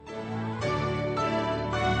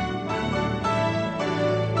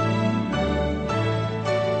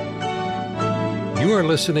You are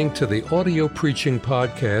listening to the audio preaching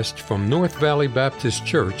podcast from North Valley Baptist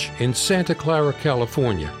Church in Santa Clara,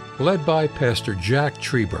 California, led by Pastor Jack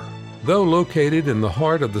Trieber. Though located in the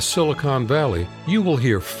heart of the Silicon Valley, you will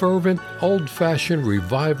hear fervent, old-fashioned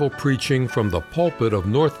revival preaching from the pulpit of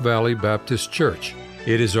North Valley Baptist Church.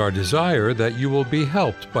 It is our desire that you will be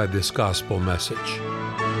helped by this gospel message.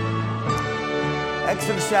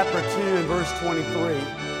 Exodus chapter 2 and verse 23.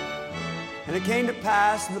 And it came to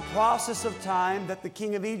pass in the process of time that the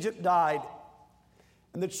king of Egypt died.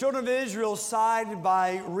 And the children of Israel sighed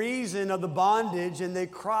by reason of the bondage, and they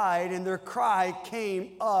cried, and their cry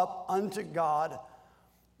came up unto God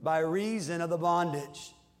by reason of the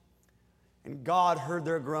bondage. And God heard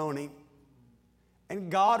their groaning.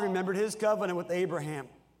 And God remembered his covenant with Abraham,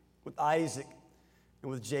 with Isaac,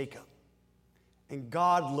 and with Jacob. And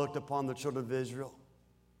God looked upon the children of Israel,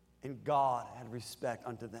 and God had respect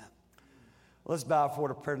unto them. Let's bow forward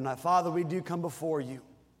to prayer tonight. Father, we do come before you.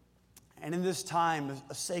 And in this time,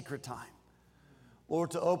 a sacred time,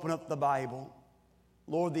 Lord, to open up the Bible,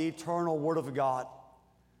 Lord, the eternal Word of God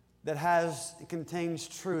that contains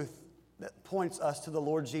truth that points us to the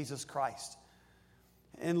Lord Jesus Christ.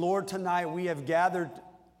 And Lord, tonight we have gathered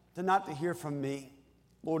not to hear from me.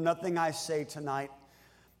 Lord, nothing I say tonight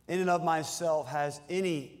in and of myself has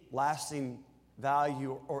any lasting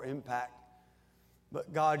value or impact.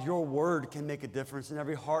 But God, your word can make a difference in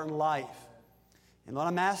every heart and life. And Lord,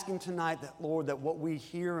 I'm asking tonight that, Lord, that what we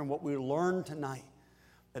hear and what we learn tonight,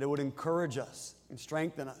 that it would encourage us and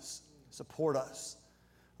strengthen us, support us.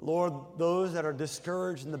 Lord, those that are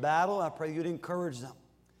discouraged in the battle, I pray you'd encourage them.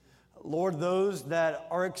 Lord, those that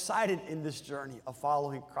are excited in this journey of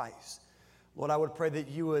following Christ, Lord, I would pray that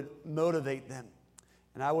you would motivate them.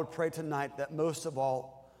 And I would pray tonight that most of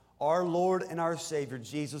all, our Lord and our Savior,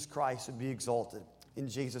 Jesus Christ, would be exalted. In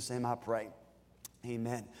Jesus' name I pray.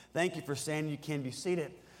 Amen. Thank you for standing. You can be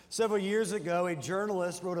seated. Several years ago, a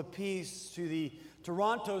journalist wrote a piece to the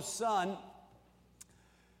Toronto Sun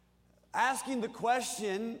asking the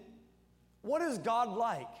question, what is God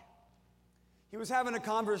like? He was having a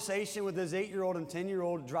conversation with his 8-year-old and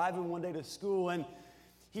 10-year-old driving one day to school, and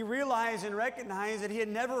he realized and recognized that he had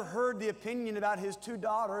never heard the opinion about his two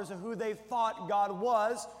daughters of who they thought God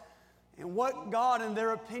was and what God, in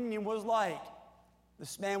their opinion, was like.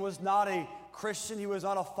 This man was not a Christian. He was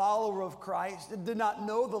not a follower of Christ. He did not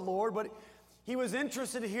know the Lord, but he was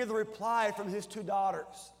interested to hear the reply from his two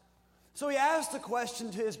daughters. So he asked the question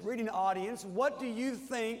to his reading audience, what do you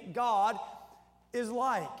think God is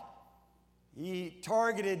like? He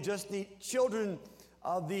targeted just the children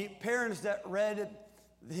of the parents that read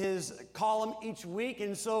his column each week.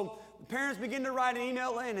 And so the parents began to write an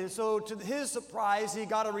email in. And so to his surprise, he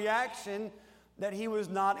got a reaction that he was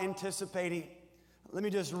not anticipating. Let me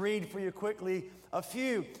just read for you quickly a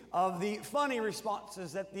few of the funny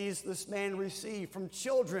responses that this man received from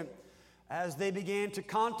children as they began to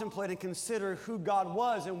contemplate and consider who God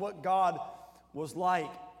was and what God was like.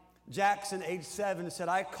 Jackson, age 7, said,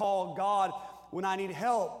 I call God when I need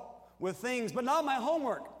help with things, but not my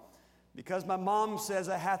homework, because my mom says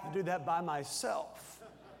I have to do that by myself.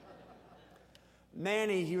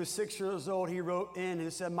 Manny, he was 6 years old, he wrote in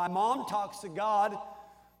and said, my mom talks to God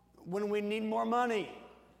when we need more money.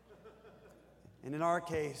 And in our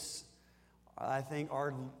case, I think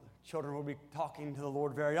our children will be talking to the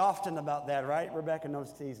Lord very often about that, right? Rebecca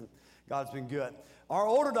knows teasing. God's been good. Our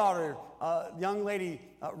older daughter, young lady,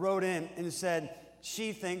 wrote in and said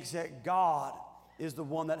she thinks that God is the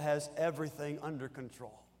one that has everything under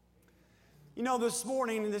control. You know, this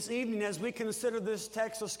morning and this evening, as we consider this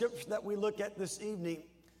text of Scripture that we look at this evening,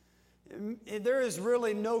 there is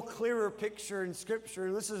really no clearer picture in Scripture,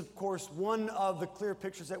 and this is, of course, one of the clear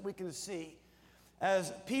pictures that we can see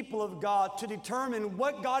as people of God to determine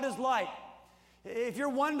what God is like. If you're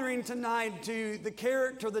wondering tonight to the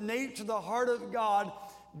character, the nature, the heart of God,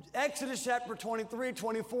 Exodus chapter 23,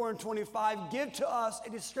 24, and 25 give to us a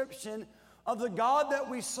description of the God that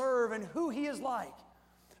we serve and who he is like.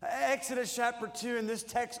 Exodus chapter 2, in this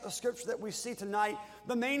text of Scripture that we see tonight,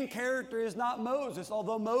 the main character is not Moses,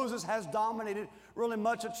 although Moses has dominated really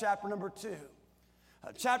much of chapter number 2.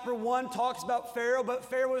 Chapter 1 talks about Pharaoh, but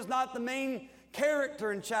Pharaoh is not the main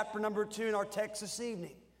character in chapter number 2 in our text this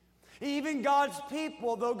evening. Even God's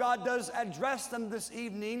people, though God does address them this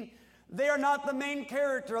evening, they are not the main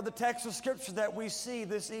character of the text of Scripture that we see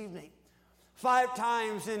this evening. 5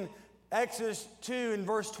 times in Exodus 2 in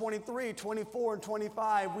verse 23, 24, and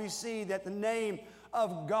 25, we see that the name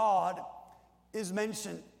of God is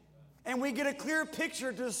mentioned. And we get a clear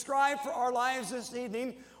picture to describe for our lives this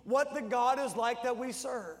evening what the God is like that we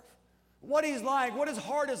serve. What he's like, what his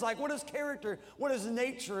heart is like, what his character, what his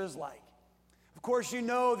nature is like. Of course, you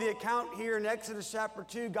know the account here in Exodus chapter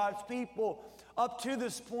 2. God's people up to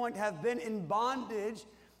this point have been in bondage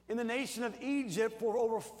in the nation of Egypt for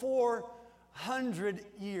over 400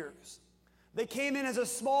 years. They came in as a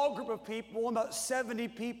small group of people, about 70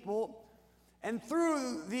 people, and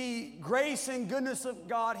through the grace and goodness of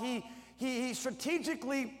God, He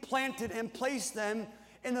strategically planted and placed them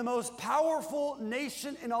in the most powerful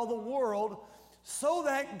nation in all the world so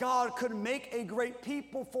that God could make a great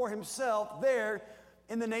people for Himself there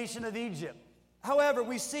in the nation of Egypt. However,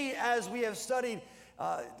 we see as we have studied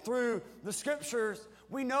through the scriptures,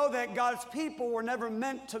 we know that God's people were never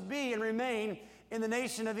meant to be and remain in the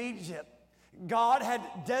nation of Egypt. God had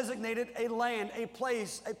designated a land, a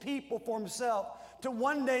place, a people for Himself to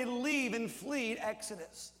one day leave and flee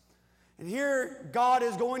Exodus. And here God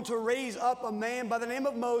is going to raise up a man by the name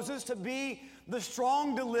of Moses to be the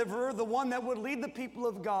strong deliverer, the one that would lead the people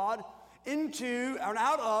of God into and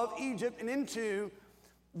out of Egypt and into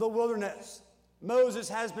the wilderness. Moses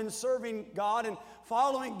has been serving God and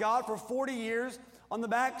following God for 40 years on the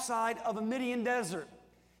backside of a Midian desert.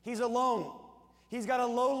 He's alone. He's got a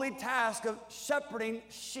lowly task of shepherding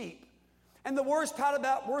sheep. And the worst part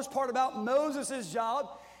about Moses'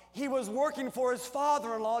 job, he was working for his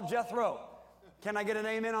father-in-law, Jethro. Can I get an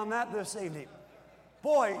amen on that this evening?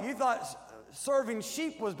 Boy, you thought serving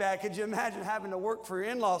sheep was bad. Could you imagine having to work for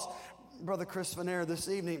your in-laws, Brother Chris Vanair, this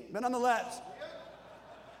evening? But nonetheless,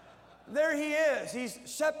 there he is. He's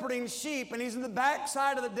shepherding sheep, and he's in the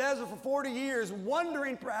backside of the desert for 40 years,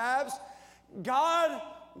 wondering perhaps, God,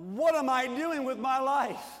 what am I doing with my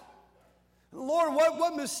life? Lord,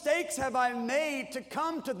 what mistakes have I made to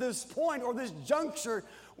come to this point or this juncture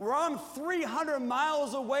where I'm 300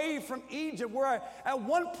 miles away from Egypt, where at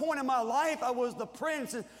one point in my life I was the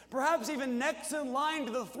prince and perhaps even next in line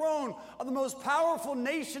to the throne of the most powerful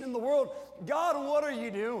nation in the world. God, what are you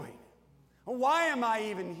doing? Why am I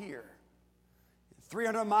even here?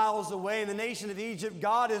 300 miles away in the nation of Egypt,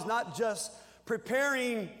 God is not just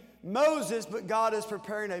preparing Moses, but God is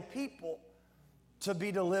preparing a people to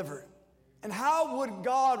be delivered. And how would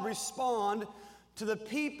God respond to the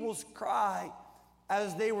people's cry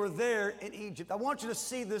as they were there in Egypt? I want you to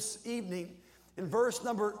see this evening in verse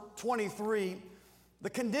number 23, the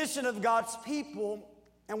condition of God's people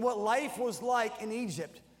and what life was like in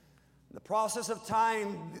Egypt. In the process of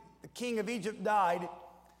time, the king of Egypt died,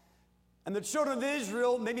 and the children of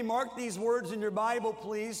Israel, maybe mark these words in your Bible,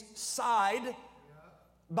 please, sighed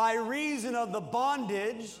by reason of the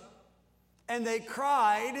bondage, and they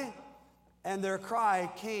cried, and their cry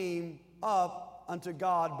came up unto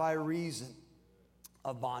God by reason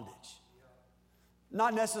of bondage.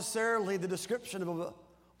 Not necessarily the description of an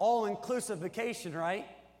all-inclusive vacation, right?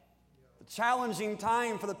 The challenging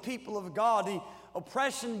time for the people of God, the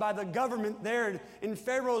oppression by the government there in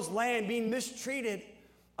Pharaoh's land, being mistreated,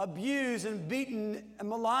 abused and beaten and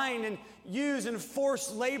maligned and used in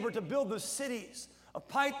forced labor to build the cities of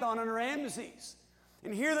Python and Ramses.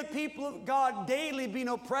 And here the people of God daily being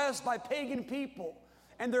oppressed by pagan people,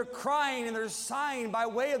 and they're crying and they're sighing by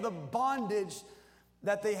way of the bondage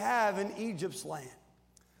that they have in Egypt's land.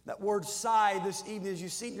 That word sigh this evening, as you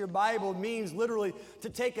see in your Bible, means literally to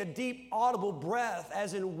take a deep audible breath,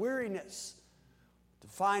 as in weariness, to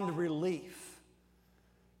find relief.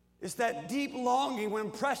 It's that deep longing when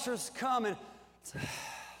pressures come and it's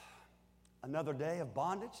another day of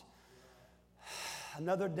bondage,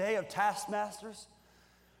 another day of taskmasters,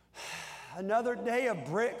 another day of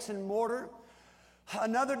bricks and mortar,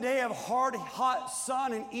 another day of hard, hot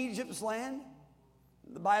sun in Egypt's land.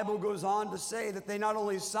 The Bible goes on to say that they not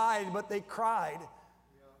only sighed, but they cried.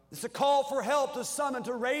 It's a call for help, to summon,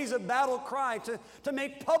 to raise a battle cry, to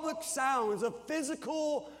make public sounds of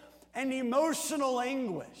physical and emotional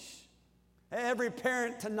anguish. Every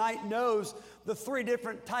parent tonight knows the three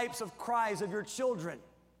different types of cries of your children.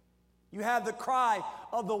 You have the cry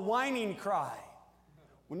of the whining cry.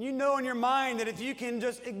 When you know in your mind that if you can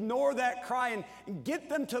just ignore that cry and get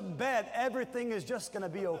them to bed, everything is just going to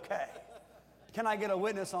be okay. Can I get a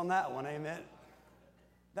witness on that one? Amen.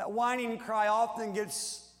 That whining cry often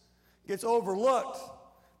gets overlooked.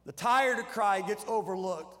 The tired cry gets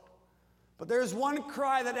overlooked. But there's one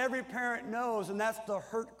cry that every parent knows, and that's the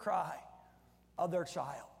hurt cry of their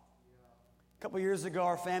child. A couple years ago,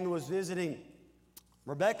 our family was visiting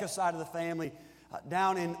Rebecca's side of the family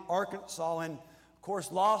down in Arkansas, and of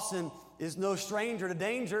course, Lawson is no stranger to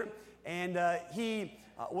danger, and he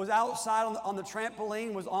was outside on the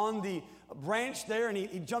trampoline, was on the branch there, and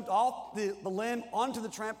he jumped off the limb onto the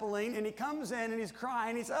trampoline, and he comes in and he's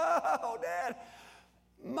crying. He says, "Oh, Dad,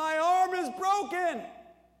 my arm is broken."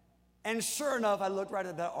 And sure enough, I looked right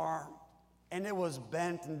at that arm, and it was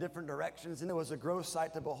bent in different directions, and it was a gross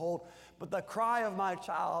sight to behold. But the cry of my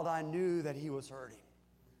child, I knew that he was hurting.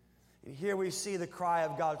 And here we see the cry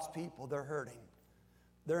of God's people. They're hurting.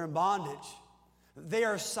 They're in bondage. They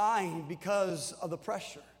are sighing because of the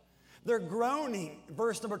pressure. They're groaning,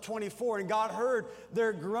 verse number 24, and God heard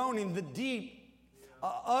their groaning, the deep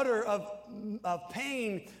utter of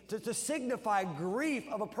pain to signify grief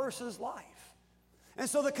of a person's life. And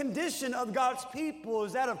so the condition of God's people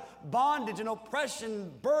is that of bondage and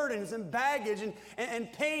oppression, burdens and baggage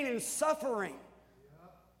and pain and suffering.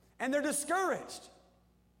 And they're discouraged.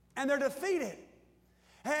 And they're defeated.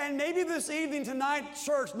 And maybe this evening tonight,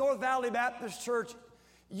 church, North Valley Baptist Church,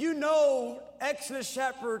 you know Exodus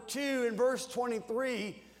chapter 2 and verse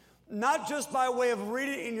 23, not just by way of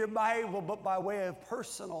reading it in your Bible, but by way of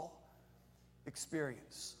personal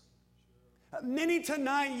experience. Many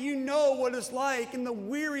tonight, you know what it's like in the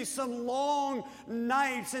wearisome long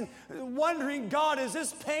nights and wondering, God, is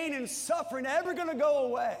this pain and suffering ever going to go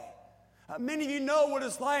away? Many of you know what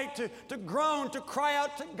it's like to groan, to cry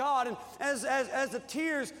out to God. And as the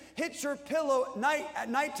tears hit your pillow at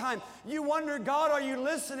nighttime, you wonder, God, are you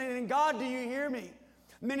listening? And God, do you hear me?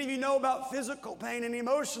 Many of you know about physical pain and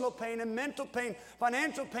emotional pain and mental pain,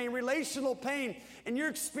 financial pain, relational pain. And you're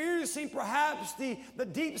experiencing perhaps the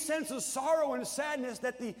deep sense of sorrow and sadness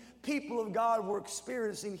that the people of God were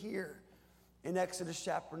experiencing here in Exodus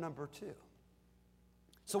chapter number 2.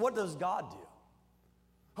 So what does God do?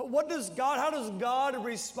 How does God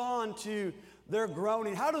respond to their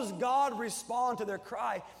groaning? How does God respond to their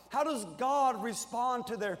cry? How does God respond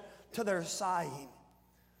to their sighing?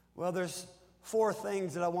 Well, there's 4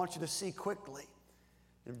 things that I want you to see quickly.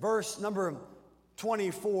 In verse number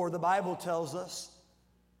 24, the Bible tells us,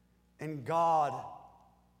 and God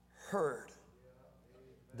heard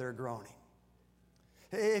their groaning.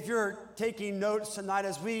 If you're taking notes tonight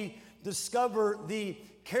as we discover the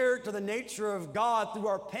character, the nature of God through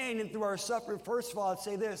our pain and through our suffering, first of all, I'd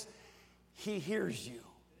say this: He hears you.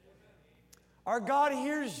 Our God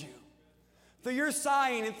hears you. Through your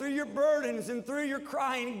sighing and through your burdens and through your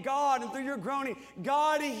crying, God, and through your groaning,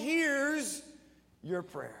 God hears your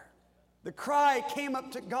prayer. The cry came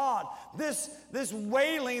up to God. This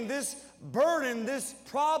wailing, this burden, this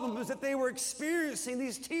problem that they were experiencing,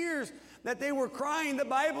 these tears that they were crying, the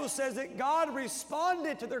Bible says that God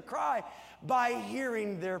responded to their cry by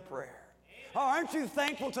hearing their prayer. Oh, aren't you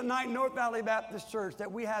thankful tonight, North Valley Baptist Church,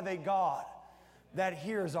 that we have a God that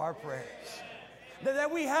hears our prayers?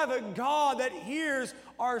 That we have a God that hears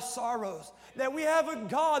our sorrows. That we have a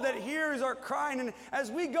God that hears our crying. And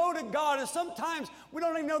as we go to God, and sometimes we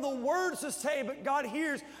don't even know the words to say, but God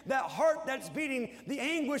hears that heart that's beating, the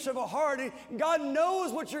anguish of a heart. And God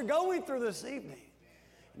knows what you're going through this evening.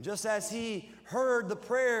 Just as He heard the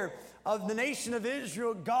prayer of the nation of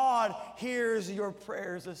Israel, God hears your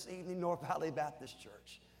prayers this evening, North Valley Baptist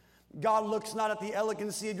Church. God looks not at the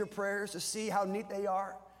elegancy of your prayers to see how neat they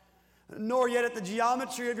are, nor yet at the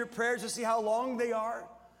geometry of your prayers to see how long they are,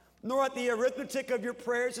 nor at the arithmetic of your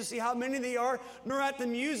prayers to see how many they are, nor at the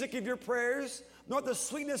music of your prayers, nor at the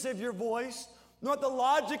sweetness of your voice, nor at the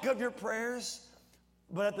logic of your prayers,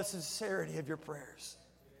 but at the sincerity of your prayers,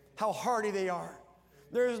 how hearty they are.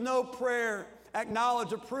 There is no prayer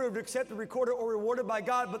acknowledged, approved, accepted, recorded, or rewarded by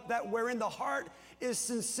God, but that wherein the heart is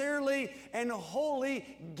sincerely and wholly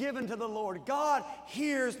given to the Lord. God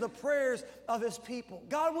hears the prayers of His people.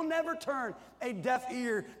 God will never turn a deaf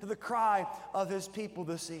ear to the cry of His people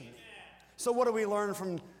this evening. So what do we learn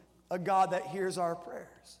from a God that hears our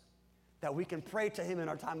prayers? That we can pray to Him in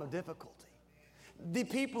our time of difficulty. The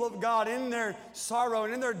people of God, in their sorrow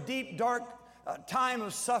and in their deep, dark time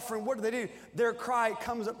of suffering, what do? Their cry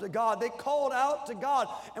comes up to God. They called out to God.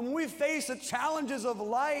 And when we face the challenges of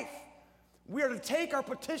life, we are to take our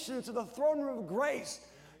petitions to the throne room of grace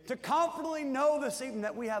to confidently know this evening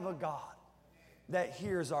that we have a God that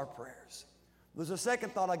hears our prayers. There's a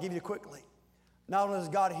second thought I'll give you quickly. Not only does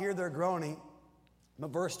God hear their groaning,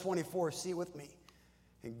 but verse 24, see with me.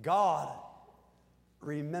 And God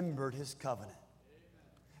remembered His covenant.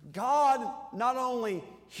 God not only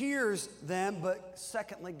hears them, but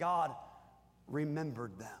secondly, God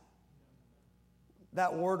remembered them.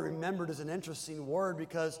 That word remembered is an interesting word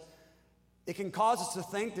because it can cause us to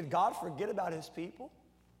think, did God forget about His people?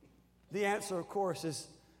 The answer, of course, is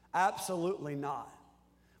absolutely not.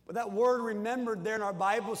 But that word remembered there in our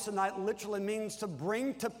Bibles tonight literally means to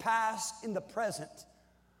bring to pass in the present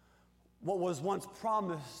what was once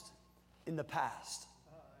promised in the past.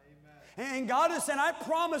 And God is saying, I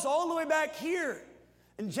promise all the way back here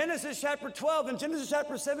in Genesis chapter 12 and Genesis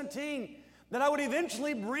chapter 17 that I would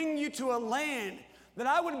eventually bring you to a land that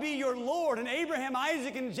I would be your Lord, and Abraham,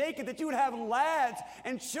 Isaac, and Jacob, that you would have lads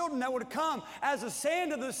and children that would come as the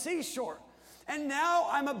sand of the seashore. And now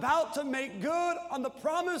I'm about to make good on the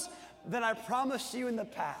promise that I promised you in the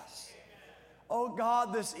past. Oh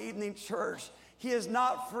God, this evening, church, He has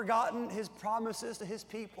not forgotten His promises to His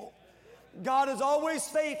people. God is always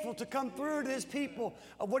faithful to come through to His people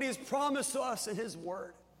of what He has promised to us in His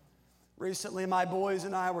Word. Recently, my boys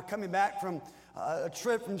and I were coming back from a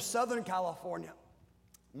trip from Southern California.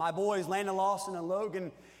 My boys, Landon, Lawson, and Logan,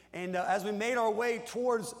 and as we made our way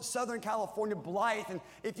towards Southern California, Blythe, and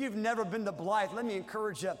if you've never been to Blythe, let me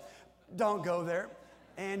encourage you, don't go there.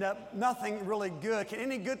 And nothing really good. Can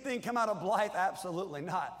any good thing come out of Blythe? Absolutely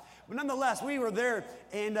not. But nonetheless, we were there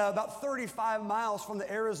and about 35 miles from the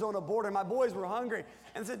Arizona border. My boys were hungry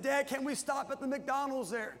and said, Dad, can we stop at the McDonald's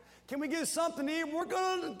there? Can we get something to eat? We're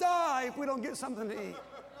going to die if we don't get something to eat.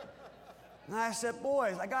 And I said,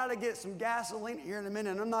 boys, I got to get some gasoline here in a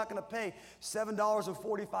minute, and I'm not going to pay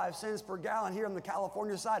 $7.45 per gallon here on the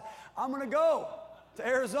California side. I'm going to go to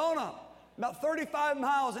Arizona, about 35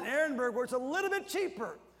 miles in Ehrenberg, where it's a little bit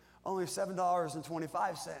cheaper, only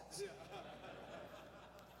 $7.25.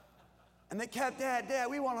 And they kept, Dad,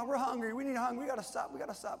 we're hungry, we got to stop.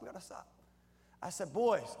 I said,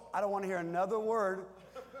 boys, I don't want to hear another word.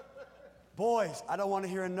 Boys, I don't want to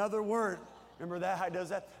hear another word. Remember that, how he does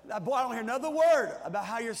that? Boy, I don't hear another word about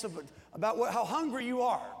how hungry you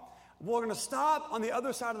are. We're going to stop on the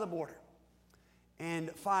other side of the border.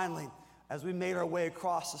 And finally, as we made our way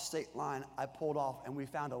across the state line, I pulled off and we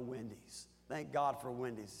found a Wendy's. Thank God for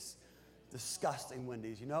Wendy's. Disgusting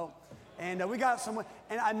Wendy's, you know? And we got someone,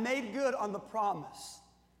 and I made good on the promise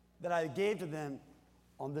that I gave to them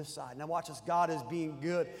on this side. Now watch this. God is being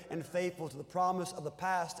good and faithful to the promise of the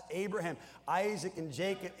past to Abraham, Isaac, and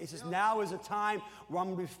Jacob. It says now is a time where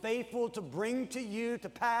I'm going to be faithful to bring to you to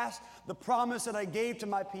pass the promise that I gave to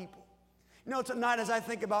my people. You know, tonight as I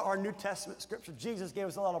think about our New Testament scripture, Jesus gave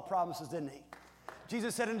us a lot of promises, didn't He?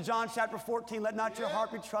 Jesus said in John chapter 14, let not your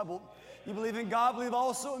heart be troubled. You believe in God, believe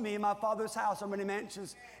also in me. In my Father's house are many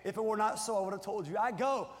mansions. If it were not so, I would have told you. I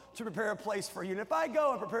go to prepare a place for you. And if I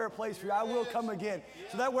go and prepare a place for you, I will come again.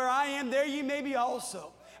 So that where I am, there you may be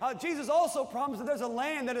also. Jesus also promised that there's a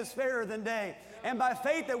land that is fairer than day. And by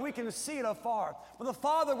faith that we can see it afar. For the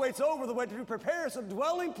Father waits over the way to prepare us a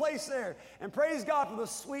dwelling place there. And praise God for the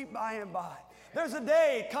sweet by and by. There's a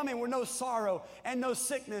day coming where no sorrow and no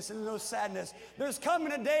sickness and no sadness. There's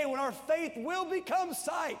coming a day when our faith will become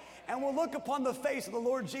sight and we'll look upon the face of the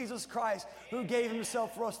Lord Jesus Christ who gave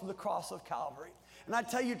Himself for us on the cross of Calvary. And I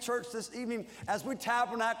tell you, church, this evening, as we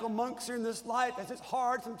tabernacle monks here in this life, as it's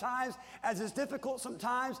hard sometimes, as it's difficult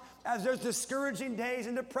sometimes, as there's discouraging days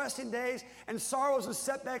and depressing days and sorrows and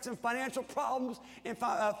setbacks and financial problems and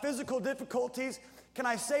physical difficulties, can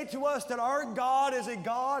I say to us that our God is a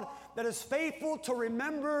God that is faithful to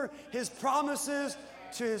remember His promises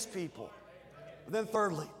to His people. But then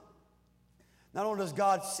thirdly, not only does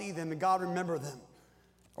God see them and God remember them,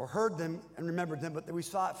 or heard them and remembered them, but we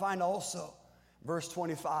find also, verse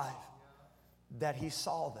 25, that He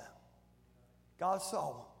saw them. God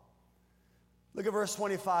saw them. Look at verse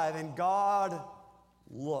 25. And God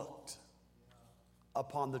looked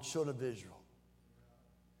upon the children of Israel.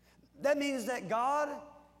 That means that God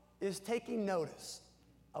is taking notice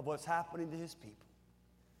of what's happening to His people.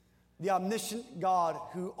 The omniscient God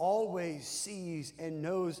who always sees and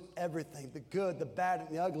knows everything, the good, the bad, and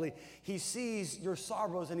the ugly. He sees your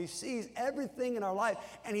sorrows and He sees everything in our life.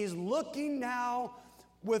 And He's looking now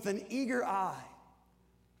with an eager eye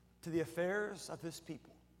to the affairs of His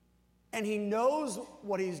people. And He knows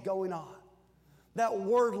what is going on. That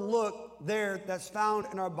word look there that's found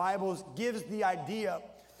in our Bibles gives the idea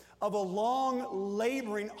of a long,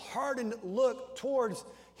 laboring, hardened look towards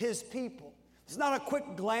His people. It's not a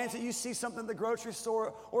quick glance that you see something at the grocery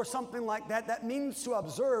store or something like that. That means to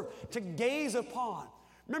observe, to gaze upon.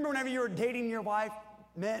 Remember whenever you were dating your wife,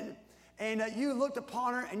 men, and you looked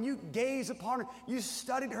upon her and you gazed upon her, you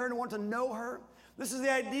studied her and wanted to know her? This is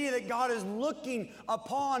the idea that God is looking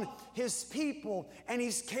upon His people and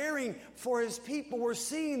He's caring for His people. We're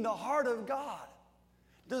seeing the heart of God.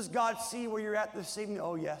 Does God see where you're at this evening?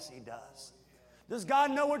 Oh, yes, He does. Does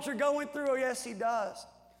God know what you're going through? Oh, yes, He does.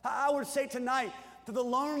 I would say tonight to the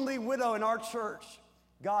lonely widow in our church,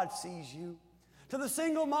 God sees you. To the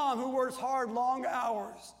single mom who works hard, long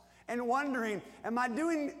hours and wondering, am I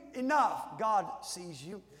doing enough? God sees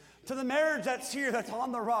you. To the marriage that's here, that's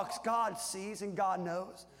on the rocks, God sees and God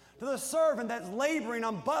knows. To the servant that's laboring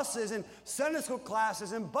on buses and Sunday school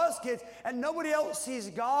classes and bus kids and nobody else sees,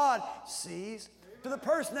 God sees. to the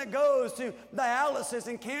person that goes to dialysis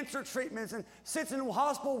and cancer treatments and sits in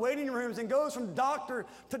hospital waiting rooms and goes from doctor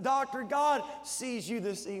to doctor. God sees you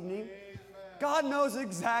this evening. God knows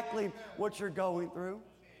exactly what you're going through.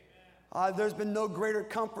 There's been no greater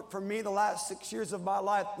comfort for me the last 6 years of my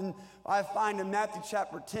life than I find in Matthew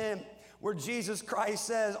chapter 10, where Jesus Christ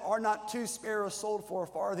says, "Are not two sparrows sold for a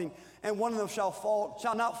farthing, and one of them shall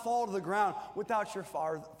not fall to the ground without your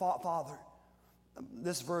Father."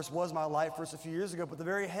 This verse was my life verse a few years ago, but the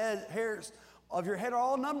very hairs of your head are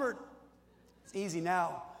all numbered. It's easy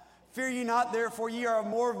now. "Fear ye not, therefore ye are of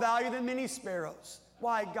more value than many sparrows."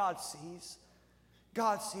 Why? God sees.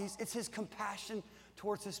 God sees. It's his compassion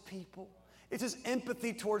towards his people. It's his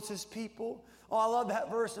empathy towards his people. Oh, I love that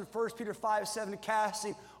verse in 1 Peter 5:7,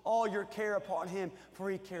 "Casting all your care upon him, for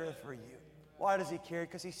he careth for you." Why does he care?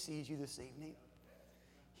 Because he sees you this evening.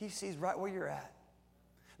 He sees right where you're at.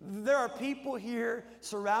 There are people here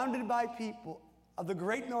surrounded by people of the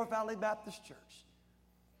great North Valley Baptist Church.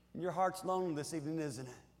 And your heart's lonely this evening, isn't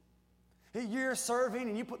it? You're serving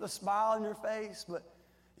and you put the smile on your face, but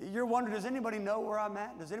you're wondering, does anybody know where I'm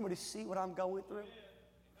at? Does anybody see what I'm going through?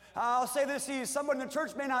 I'll say this to you, someone in the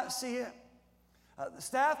church may not see it. The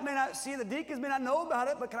staff may not see it. The deacons may not know about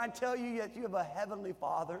it, but can I tell you that you have a heavenly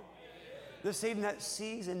Father this evening that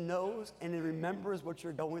sees and knows and remembers what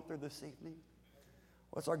you're going through this evening?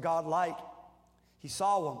 What's our God like? He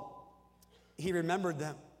saw them. He remembered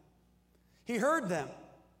them. He heard them.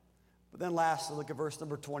 But then lastly, look at verse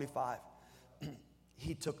number 25.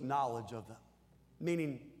 He took knowledge of them.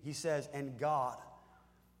 Meaning, he says, and God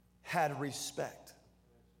had respect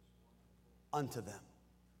unto them.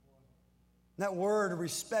 That word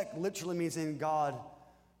respect literally means in God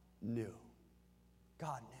knew.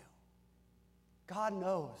 God knew. God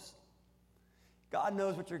knows. God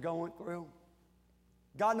knows what you're going through.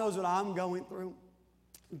 God knows what I'm going through.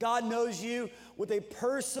 God knows you with a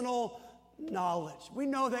personal knowledge. We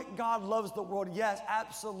know that God loves the world. Yes,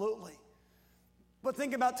 absolutely. But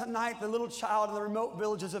think about tonight, the little child in the remote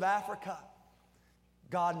villages of Africa.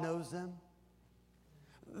 God knows them.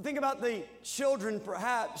 Think about the children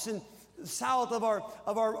perhaps in the south of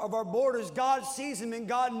our borders. God sees them and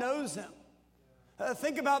God knows them.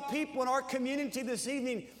 Think about people in our community this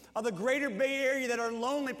evening of the greater Bay Area that are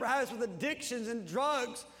lonely, perhaps with addictions and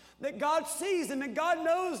drugs, that God sees them and God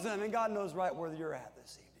knows them, and God knows right where you're at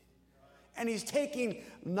this evening. And he's taking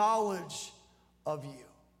knowledge of you.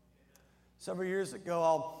 Several years ago,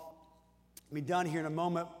 I'll be done here in a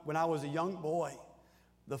moment, when I was a young boy,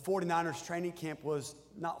 the 49ers training camp was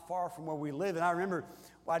not far from where we live, and I remember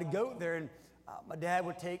I'd go there, and my dad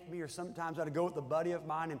would take me, or sometimes I'd go with a buddy of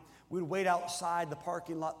mine, and we'd wait outside the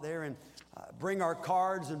parking lot there and bring our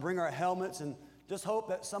cards and bring our helmets and just hope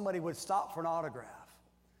that somebody would stop for an autograph.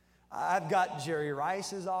 I've got Jerry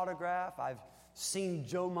Rice's autograph. I've seen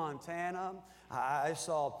Joe Montana. I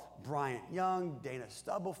saw Bryant Young, Dana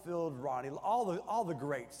Stubblefield, Ronnie, all the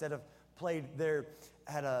greats that have played there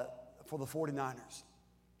for the 49ers.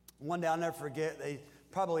 One day I'll never forget,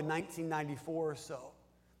 probably 1994 or so,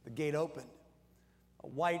 the gate opened. A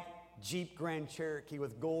white Jeep Grand Cherokee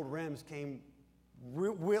with gold rims came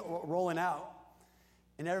rolling out.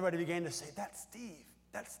 And everybody began to say, "That's Steve.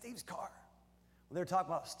 That's Steve's car." Well, they were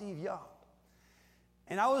talking about Steve Young.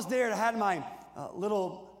 And I was there. I had my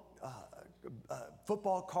little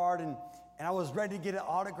football card, and I was ready to get it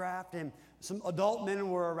autographed. And some adult men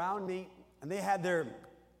were around me, and they had their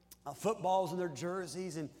footballs and their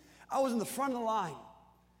jerseys. And I was in the front of the line.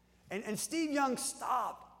 And Steve Young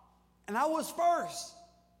stopped, and I was first.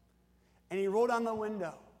 And he rolled down the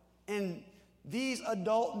window. And these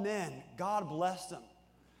adult men, God bless them,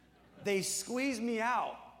 they squeezed me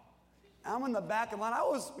out. I'm in the back of the line. I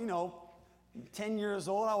was, 10 years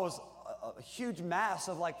old. I was a huge mass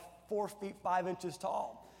of like 4 feet, 5 inches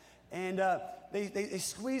tall. And they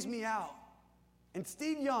squeezed me out. And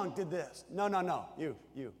Steve Young did this. No, you,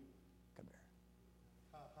 come here.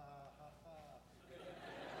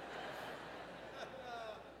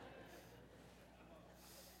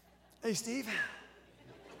 Hey, Steve.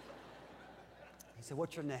 He said,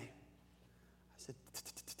 "What's your name?" I said,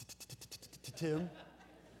 "Tim." And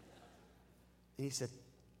he said,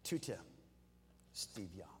 "To Tim, Steve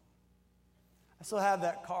Young." I still have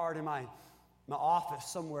that card in my office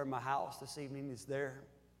somewhere in my house this evening. It's there.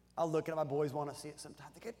 I'll look at it. My boys want to see it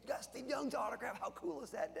sometimes. They got Steve Young's autograph. How cool is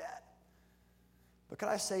that, Dad? But can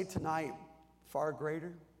I say tonight, far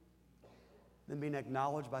greater than being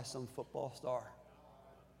acknowledged by some football star,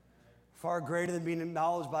 far greater than being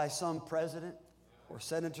acknowledged by some president or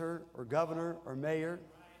senator or governor or mayor,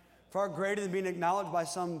 far greater than being acknowledged by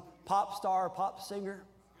some pop star or pop singer,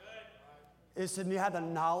 is to have the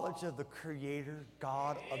knowledge of the Creator,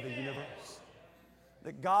 God of the universe.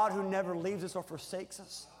 The God who never leaves us or forsakes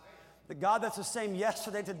us. The God that's the same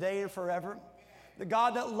yesterday, today, and forever. The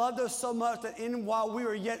God that loved us so much that while we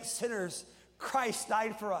were yet sinners, Christ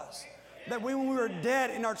died for us. That when we were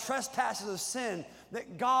dead in our trespasses of sin,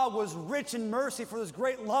 that God was rich in mercy for this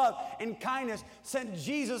great love and kindness, sent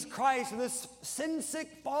Jesus Christ to this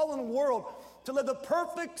sin-sick, fallen world to live the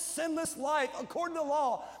perfect, sinless life according to the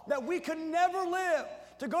law that we could never live,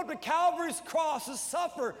 to go to Calvary's cross, to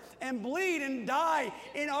suffer and bleed and die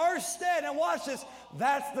in our stead. And watch this.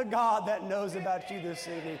 That's the God that knows about you this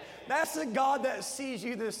evening. That's the God that sees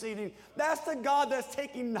you this evening. That's the God that's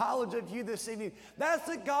taking knowledge of you this evening. That's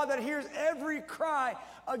the God that hears every cry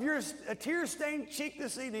of your tear-stained cheek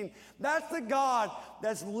this evening. That's the God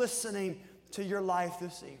that's listening to your life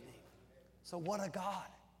this evening. So what a God.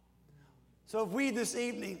 So if we this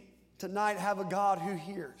evening, tonight, have a God who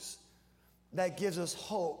hears, that gives us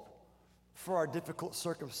hope for our difficult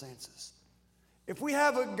circumstances. If we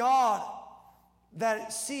have a God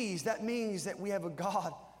that sees, that means that we have a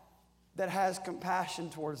God that has compassion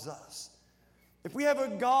towards us. If we have a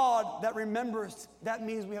God that remembers, that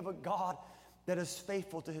means we have a God that is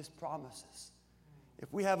faithful to his promises.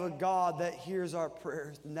 If we have a God that hears our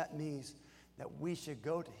prayers, then that means that we should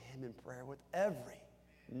go to him in prayer with every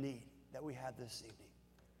need that we have this evening.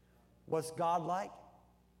 What's God like?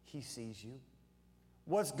 He sees you.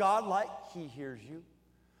 What's God like? He hears you.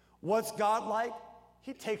 What's God like?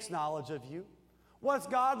 He takes knowledge of you. What's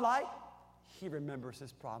God like? He remembers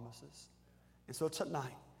his promises. And so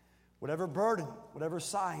tonight, whatever burden, whatever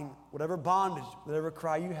sign, whatever bondage, whatever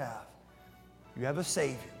cry you have a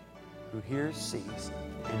Savior who hears, sees,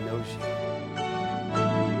 and knows you.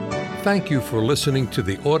 Thank you for listening to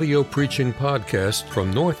the audio preaching podcast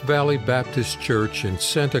from North Valley Baptist Church in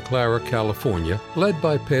Santa Clara, California, led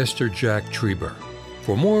by Pastor Jack Trieber.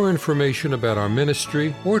 For more information about our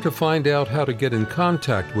ministry or to find out how to get in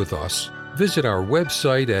contact with us, visit our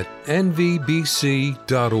website at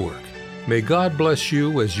nvbc.org. May God bless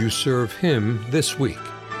you as you serve Him this week.